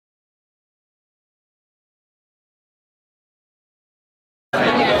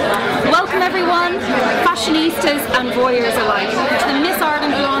everyone, fashionistas and voyeurs alike, to the Miss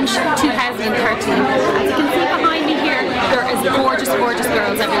Ireland launch 2013. As you can see behind me here, there is gorgeous, gorgeous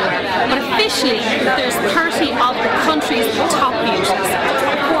girls everywhere. But officially, there's 30 of the country's top beauties.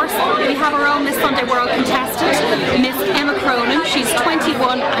 Of course, we have our own Miss Sunday World contestant, Miss Emma Cronin. She's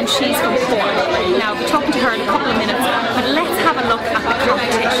 21 and she's from Cork. Now, we'll be talking to her in a couple of minutes, but let's have a look at the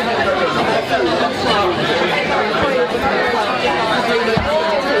competition.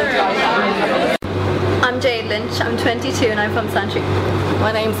 I'm Jade Lynch, I'm 22 and I'm from Santry.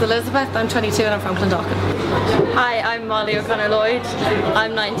 My name's Elizabeth, I'm 22 and I'm from Clondalkin. Hi, I'm Molly O'Connor-Lloyd,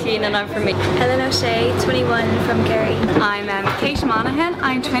 I'm 19 and I'm from Meath. Helen O'Shea, 21 from Kerry. I'm Kate Monaghan,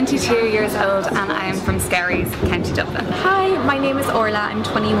 I'm 22 years old and I'm from Skerries, County Dublin. Hi, my name is Orla, I'm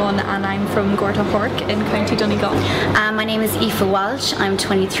 21 and I'm from Gorta Hork in County Donegal. My name is Aoife Walsh, I'm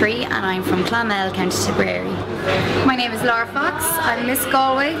 23 and I'm from Clonmel, County Tipperary. My name is Laura Fox, I'm Miss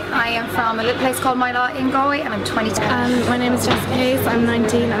Galway. I am from a little place called Mylaw in Galway and I'm 22. My name is Jessica Hayes, I'm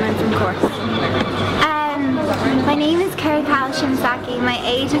 19 and I'm from Cork. My name is Kerry Powell-Shimsaki, my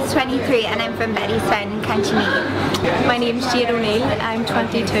age is 23 and I'm from Bettystown in County Meath. My name is Jade O'Neill, I'm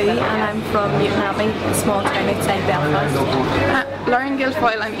 22 and I'm from Newton Abbey, a small town outside Belfast. Lauren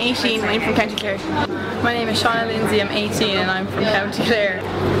Guilfoyle, I'm 18 and I'm from County Clare. My name is Shauna Lindsay, I'm 18 and I'm from County Clare.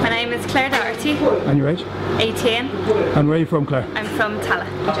 My name is Claire Doherty. And your age? 18. And where are you from, Claire? I'm from Tala.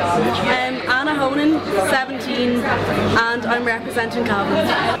 Anna Honan, 17 and I'm representing Cavan.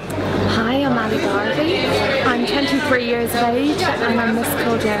 Hi, I'm Annie Garvey. I'm 23 years of age and I'm Miss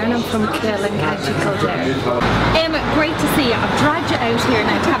Kildare and I'm from Creagh in County Kildare. Emma, great to see you. I've dragged you out here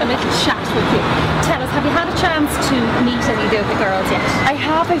now to have a little chat with you. Tell us, have you had a chance to meet any of the other girls yet? I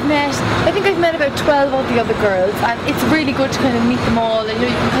have, I think I've met about 12 of the other girls and it's really good to kind of meet them all and you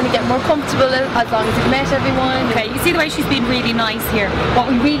know, you can kind of get more comfortable as long as you've met everyone. Okay, you see the way she's been really nice here. What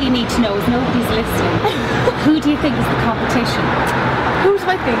we really need to know is nobody's listening. Who do you think is the competition? Who do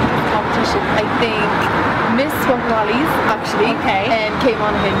I think is the competition? I think Miss Wally's actually. Okay. And Kate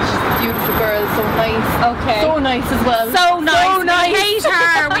Monaghan, she's a beautiful girl, so nice. Okay. So nice as well. So nice. So nice. We hate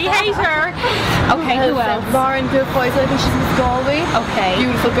her. We hate her. Okay, who else? Lauren Guilfoyle, I think she's Miss Galway. Okay.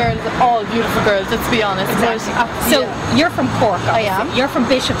 Beautiful girls, all beautiful girls, let's be honest. Exactly. So you're from Cork, obviously. I am. You're from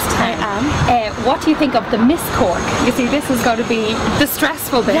Bishopstown. I am. What do you think of the Miss Cork? You see, this is going to be the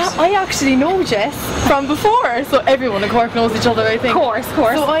stressful bit. Yeah, I actually know Jess from before, so everyone in Cork knows each other, I think. Of course.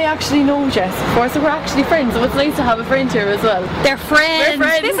 So I actually know Jess before, so we're actually friends, so it's nice to have a friend here as well. They're friends.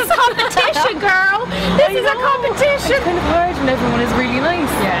 This is competition, girl. This is a competition. It's kind of hard when everyone is really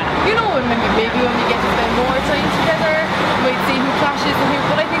nice. Yeah. You know, maybe when we get to spend more time together, we might see who clashes and who,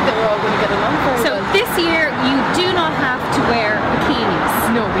 but I think that we're all going to get along very well. So this year, you do not have to wear bikinis.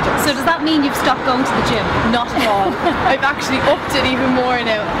 No, we don't. So does that mean you've stopped going to the gym? Not at all. I've actually upped it even more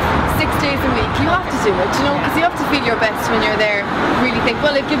now. 6 days a week. You have to do it, you know, because you have to feel your best when you're there. Really think,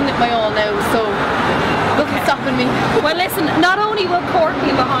 well, I've given it my all now, so nothing's stopping me. Well, listen, not only will Cork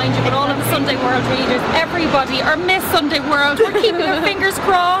be behind you, but all of the Sunday World readers, everybody are Miss Sunday World. We're keeping our fingers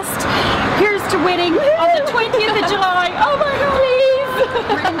crossed. Here's to winning on the 20th of July. Oh my God, please.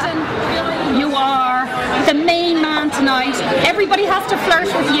 Brendan, you are the main man tonight. Everybody has to flirt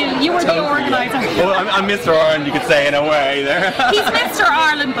with you. You are the organiser. Well, I'm Mr. Ireland, you could say, in a way there. He's Mr.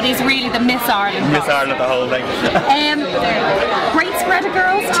 Ireland, but he's really the Miss Ireland. Miss Ireland, the whole thing. Great spread of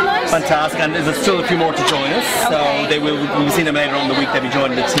girls tonight. Fantastic, and there's still a few more to join us. Okay. So we'll see them later on in the week. They'll be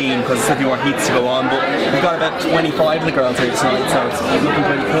joining the team because there's a few more heats to go on. But we've got about 25 of the girls here tonight, so it's looking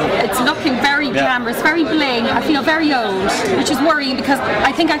pretty cool. It's looking very glamorous, very bling. I feel very old, which is worrying because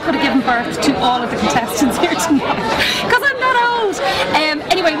I think I could have given birth to all of the contestants here tonight because I'm not old.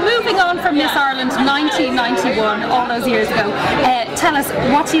 Anyway, moving on from Miss Ireland 1991, all those years ago. Tell us,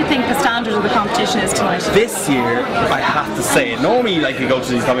 what do you think the standard of the competition is tonight? This year, I have to say, normally like you go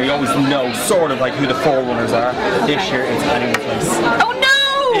to these competitions, you always know sort of like who the forerunners are. Okay. This year, it's anyone's place. Oh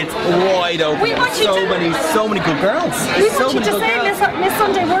no! It's wide open. We want you so many good girls. We want you to say Miss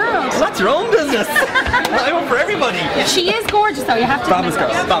Sunday World. Well, that's your own business. I want for everybody. She is gorgeous though, you have to fabulous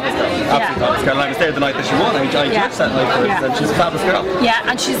girl, absolutely fabulous girl. And I was there the night that she won. I judged that night for her, and she's a fabulous girl. Yeah,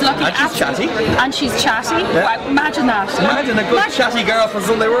 and she's looking and she's chatty. And she's chatty. Yeah. Wow, imagine that. Imagine a good chatty girl from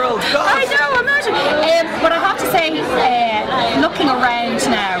Sunday World. God. I know, imagine. But I have to say, looking around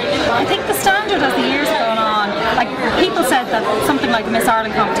now, I think the standard as the years have gone on, like people said that something like the Miss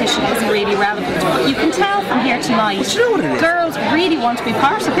Ireland competition isn't really relevant, but you can tell from here tonight, you know what it is? Girls really want to be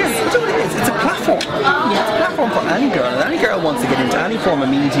part of this. You know what it is? It's a platform. It's a platform for any girl. And any girl wants to get into any form of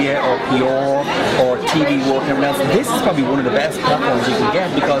media or PR or TV work and everything else. This is probably one of the best platforms you can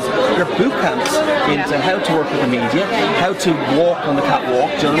get because your boot camps into how to work with the media, how to walk on the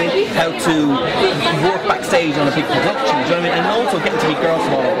catwalk, do you know what I mean? How to work backstage on a big production, do you know what I mean? And also getting to meet girls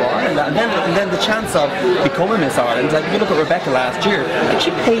from all over Ireland, and then the chance of becoming Miss Ireland. Like if you look at Rebecca last year,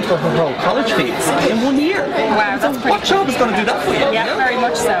 she paid for her whole college fees in 1 year. Wow, that's pretty what job is going to do that for you? Yeah, you know? very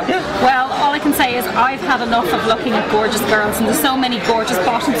much so. Yeah. Well, all I can say is I've had enough of looking at gorgeous girls, and there's so many gorgeous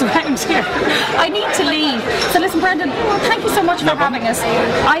bottoms around here. I need to leave. So listen, Brendan, thank you so much for having us.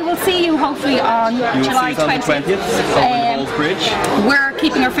 I will see you hopefully on July 20th. On the 20th Bridge. We're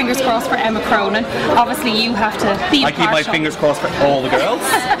keeping our fingers crossed for Emma Cronin. Obviously, you have to be I keep my fingers crossed for all the girls.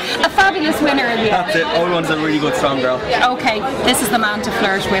 A fabulous winner in the end. That's it. All we want is a really good, strong girl. Okay, this is the man to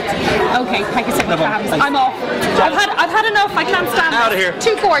flirt with. Okay, thank you so much for having us. I'm off. I've had enough. I can't stand it. Out of here.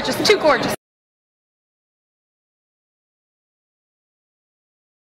 Too gorgeous. Too gorgeous.